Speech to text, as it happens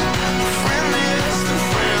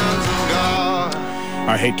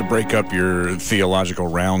I hate to break up your theological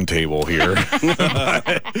roundtable here,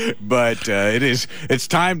 but it's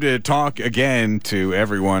time to talk again to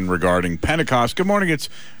everyone regarding Pentecost. Good morning. It's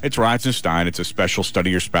Reisenstein. It's a special Study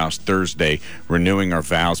Your Spouse Thursday, renewing our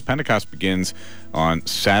vows. Pentecost begins on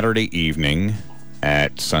Saturday evening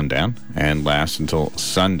at sundown and lasts until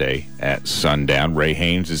Sunday at sundown. Ray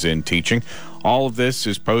Haynes is in teaching. All of this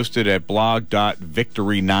is posted at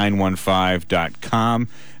blog.victory915.com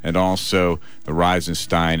and also the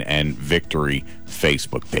Reisenstein and Victory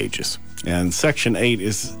Facebook pages. And Section 8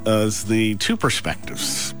 is the two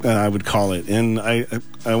perspectives, I would call it. And I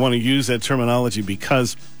want to use that terminology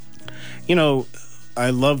because, you know,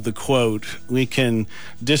 I love the quote, we can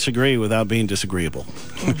disagree without being disagreeable.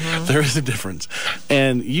 Mm-hmm. There is a difference.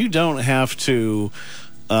 And you don't have to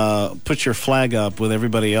put your flag up with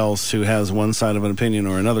everybody else who has one side of an opinion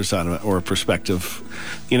or another side of it, or a perspective.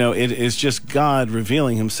 You know, it is just God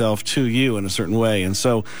revealing himself to you in a certain way. And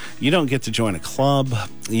so you don't get to join a club.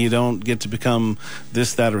 You don't get to become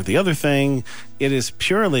this, that, or the other thing. It is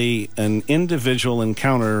purely an individual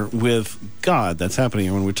encounter with God that's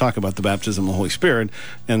happening when we talk about the baptism of the Holy Spirit,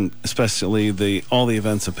 and especially all the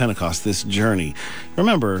events of Pentecost, this journey.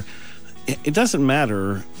 Remember, it doesn't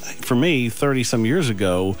matter, for me, 30-some years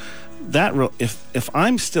ago, that if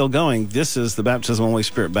I'm still going, this is the baptism of the Holy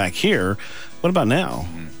Spirit back here, what about now?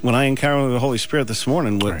 Mm-hmm. When I encounter the Holy Spirit this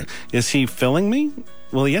morning, right. Is he filling me?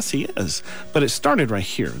 Well, yes, he is. But it started right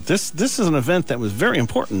here. This is an event that was very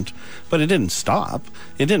important, but it didn't stop.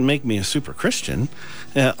 It didn't make me a super Christian.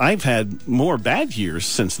 I've had more bad years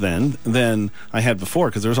since then than I had before,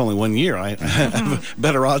 because there was only 1 year. I have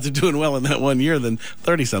better odds of doing well in that 1 year than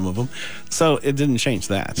 30-some of them. So it didn't change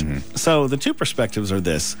that. Mm-hmm. So the two perspectives are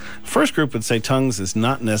this. First group would say tongues is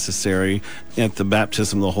not necessary at the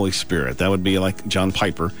baptism of the Holy Spirit. That would be like John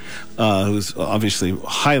Piper, who's obviously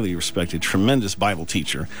highly respected, tremendous Bible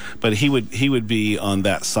teacher. But he would be on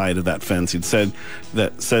that side of that fence. He'd said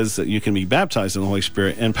that says that you can be baptized in the Holy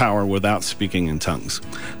Spirit and power without speaking in tongues.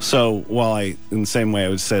 So while in the same way I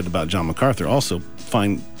would said about John MacArthur, also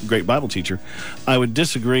fine, great Bible teacher, I would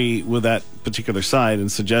disagree with that particular side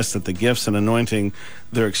and suggest that the gifts and anointing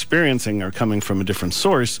they're experiencing are coming from a different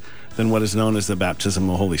source than what is known as the baptism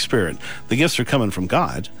of the Holy Spirit. The gifts are coming from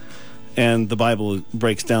God, and the Bible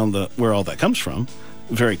breaks down where all that comes from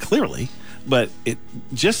very clearly. But it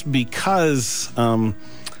just because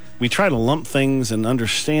we try to lump things and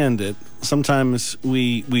understand it, sometimes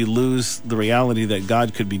we lose the reality that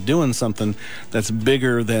God could be doing something that's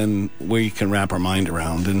bigger than we can wrap our mind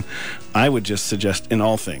around. And I would just suggest in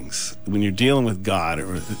all things, when you're dealing with God,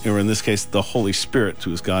 or in this case, the Holy Spirit,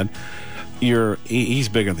 who is God, he's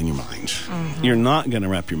bigger than your mind. Mm-hmm. You're not going to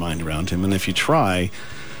wrap your mind around him. And if you try,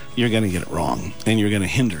 you're going to get it wrong, and you're going to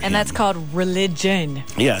hinder him. And that's called religion.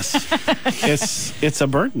 Yes. It's a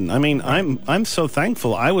burden. I mean, I'm so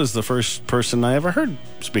thankful I was the first person I ever heard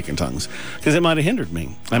speak in tongues, because it might have hindered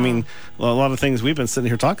me. I mean, a lot of things we've been sitting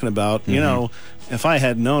here talking about, you know, if I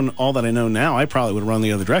had known all that I know now, I probably would have run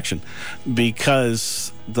the other direction,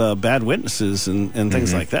 because the bad witnesses and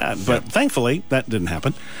things like that. But thankfully, that didn't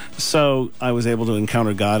happen. So I was able to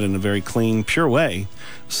encounter God in a very clean, pure way.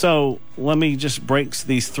 So let me just break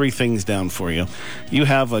these three things down for you. You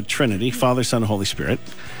have a Trinity, Father, Son, and Holy Spirit.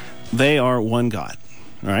 They are one God,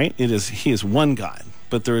 all right? He is one God,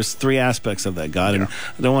 but there's three aspects of that God, and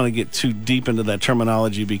I don't want to get too deep into that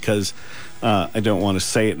terminology because I don't want to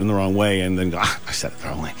say it in the wrong way and then go, I said it the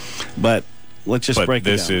wrong way. But let's just break it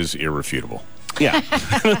down. This is irrefutable. Yeah.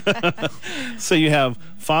 So you have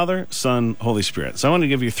Father, Son, Holy Spirit. So I want to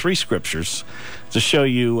give you three scriptures to show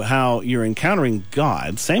you how you're encountering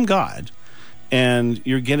God, same God, and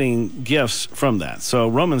you're getting gifts from that. So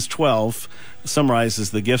Romans 12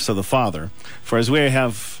 summarizes the gifts of the Father. For as we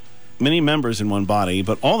have many members in one body,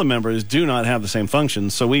 but all the members do not have the same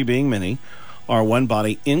functions, so we, being many, are one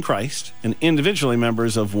body in Christ and individually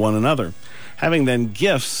members of one another. Having then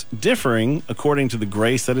gifts differing according to the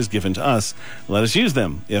grace that is given to us, let us use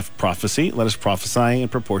them. If prophecy, let us prophesy in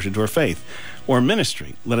proportion to our faith. Or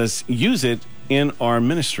ministry, let us use it in our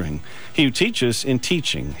ministering. He who teaches in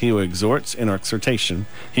teaching, he who exhorts in exhortation,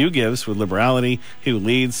 he who gives with liberality, he who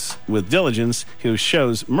leads with diligence, he who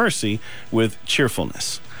shows mercy with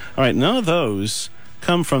cheerfulness. All right, none of those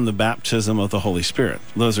come from the baptism of the Holy Spirit.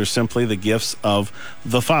 Those are simply the gifts of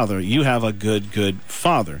the Father. You have a good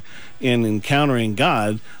Father. In encountering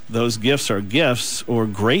God, those gifts are gifts, or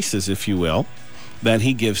graces, if you will, that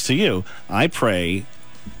he gives to you. I pray,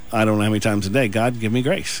 I don't know how many times a day, God, give me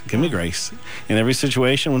grace. Give me grace. In every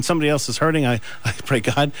situation, when somebody else is hurting, I pray,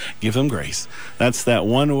 God, give them grace. That's that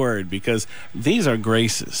one word, because these are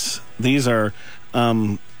graces. These are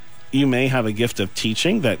you may have a gift of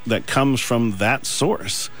teaching that comes from that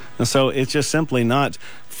source. And so it's just simply not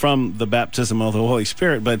from the baptism of the Holy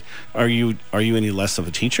Spirit. But are you any less of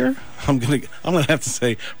a teacher? I'm gonna have to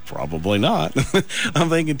say probably not. I'm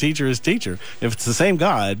thinking teacher is teacher. If it's the same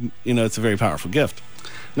God, it's a very powerful gift.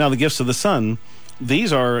 Now the gifts of the Son,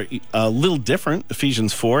 these are a little different.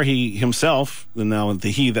 Ephesians 4, he himself, and now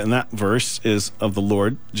the he in that verse is of the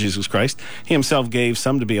Lord Jesus Christ. He himself gave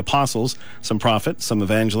some to be apostles, some prophets, some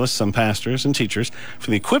evangelists, some pastors and teachers,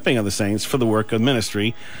 for the equipping of the saints, for the work of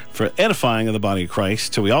ministry, for edifying of the body of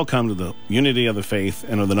Christ, till we all come to the unity of the faith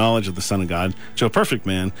and of the knowledge of the Son of God, to a perfect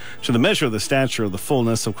man, to the measure of the stature of the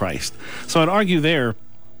fullness of Christ. So I'd argue there,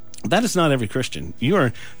 that is not every Christian.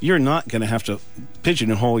 You're not going to have to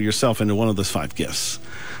pigeonhole yourself into one of those 5 gifts.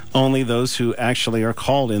 Only those who actually are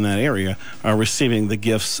called in that area are receiving the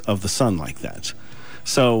gifts of the Son like that.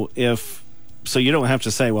 So you don't have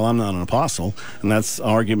to say, well, I'm not an apostle, and that's the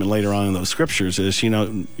argument later on in those scriptures is,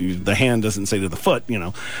 the hand doesn't say to the foot,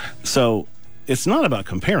 So it's not about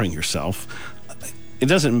comparing yourself. It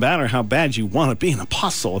doesn't matter how bad you want to be an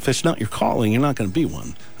apostle. If it's not your calling, you're not going to be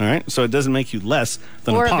one. All right? So it doesn't make you less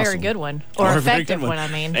than an apostle. Or a very good one. Or effective one, I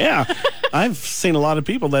mean. Yeah. I've seen a lot of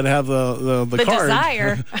people that have the card.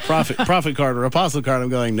 Desire. prophet card or apostle card. I'm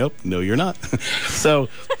going, nope, no, you're not. So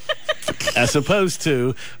as opposed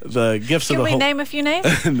to the gifts of the Holy... Can we name a few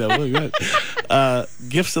names? No, we're good.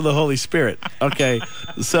 Gifts of the Holy Spirit. Okay,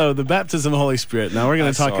 so the baptism of the Holy Spirit. Now we're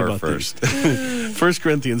going to talk about first. 1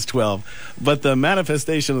 Corinthians 12. But the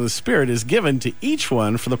manifestation of the Spirit is given to each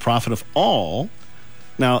one for the profit of all.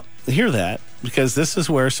 Now, hear that, because this is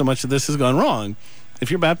where so much of this has gone wrong. If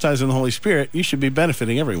you're baptized in the Holy Spirit, you should be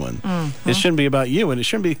benefiting everyone. Mm-hmm. It shouldn't be about you, and it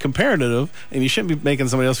shouldn't be comparative, and you shouldn't be making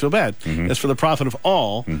somebody else feel bad. Mm-hmm. It's for the profit of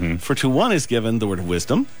all. Mm-hmm. For to one is given the word of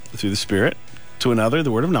wisdom through the Spirit, to another the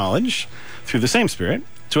word of knowledge through the same Spirit,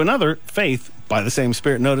 to another faith by the same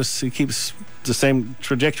Spirit. Notice he keeps the same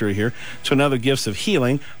trajectory here. To another gifts of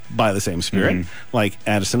healing by the same Spirit, like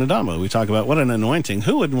Addison Adamo. We talk about what an anointing.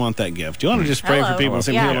 Who wouldn't want that gift? Do you want to just pray for people and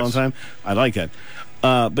say healed all the time? I like that.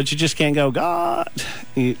 But you just can't go, God.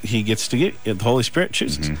 He gets to get it. The Holy Spirit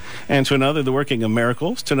chooses. And to another, the working of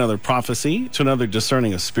miracles. To another, prophecy. To another,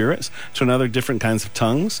 discerning of spirits. To another, different kinds of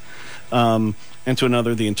tongues. And to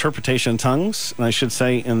another, the interpretation of tongues. And I should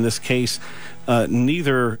say, in this case,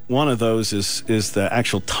 neither one of those is the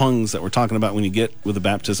actual tongues that we're talking about when you get with the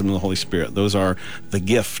baptism of the Holy Spirit. Those are the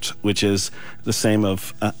gift, which is the same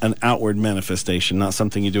of an outward manifestation, not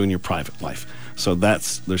something you do in your private life. So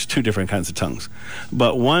there's 2 different kinds of tongues.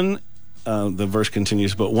 But one, the verse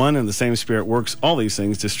continues, but one and the same Spirit works all these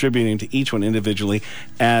things, distributing to each one individually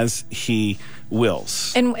as he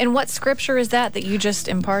wills. And what scripture is that you just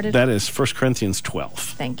imparted? That is 1 Corinthians 12.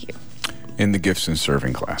 Thank you. In the gifts and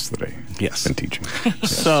serving class that I've been teaching. Yes.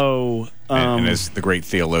 So, and as the great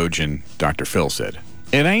theologian Dr. Phil said,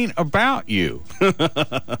 it ain't about you. Was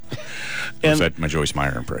that my Joyce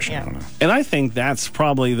Meyer impression? Yeah. I don't know. And I think that's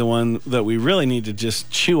probably the one that we really need to just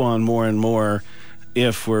chew on more and more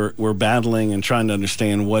if we're battling and trying to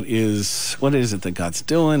understand what is it that God's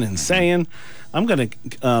doing and saying. I'm going to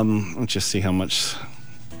let's just see how much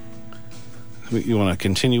you want to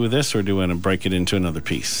continue with this, or do you want to break it into another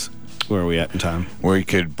piece? Where are we at in time? We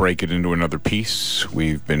could break it into another piece.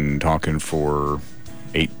 We've been talking for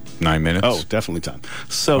 8-9 minutes. Oh, definitely time.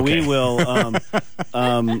 So we will.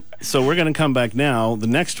 So we're going to come back now. The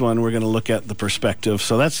next one, we're going to look at the perspective.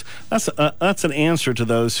 So that's an answer to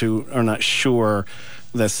those who are not sure,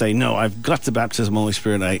 that say, no, I've got the baptism of the Holy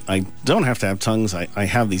Spirit. I don't have to have tongues. I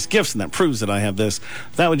have these gifts, and that proves that I have this.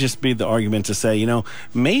 That would just be the argument to say,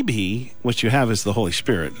 maybe what you have is the Holy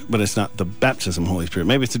Spirit, but it's not the baptism of the Holy Spirit.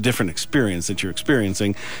 Maybe it's a different experience that you're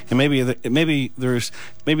experiencing, and maybe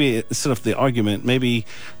instead of the argument, maybe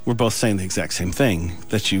we're both saying the exact same thing,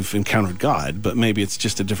 that you've encountered God, but maybe it's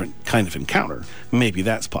just a different kind of encounter. Maybe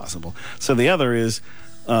that's possible. So the other is,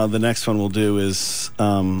 the next one we'll do is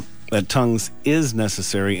that tongues is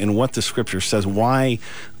necessary, and what the Scripture says, why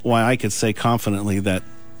I could say confidently that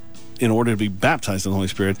in order to be baptized in the Holy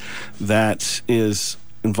Spirit, that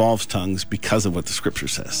involves tongues because of what the Scripture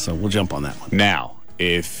says. So we'll jump on that one. Now,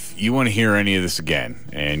 if you want to hear any of this again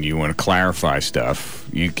and you want to clarify stuff,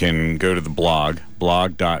 you can go to the blog,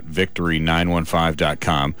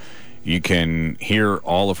 blog.victory915.com. You can hear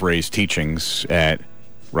all of Ray's teachings at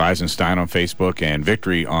Rise and Stein on Facebook and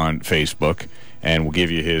Victory on Facebook. And we'll give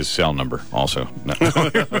you his cell number also. No,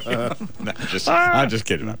 I'm just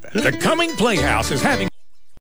kidding about that. The Cumming Playhouse is having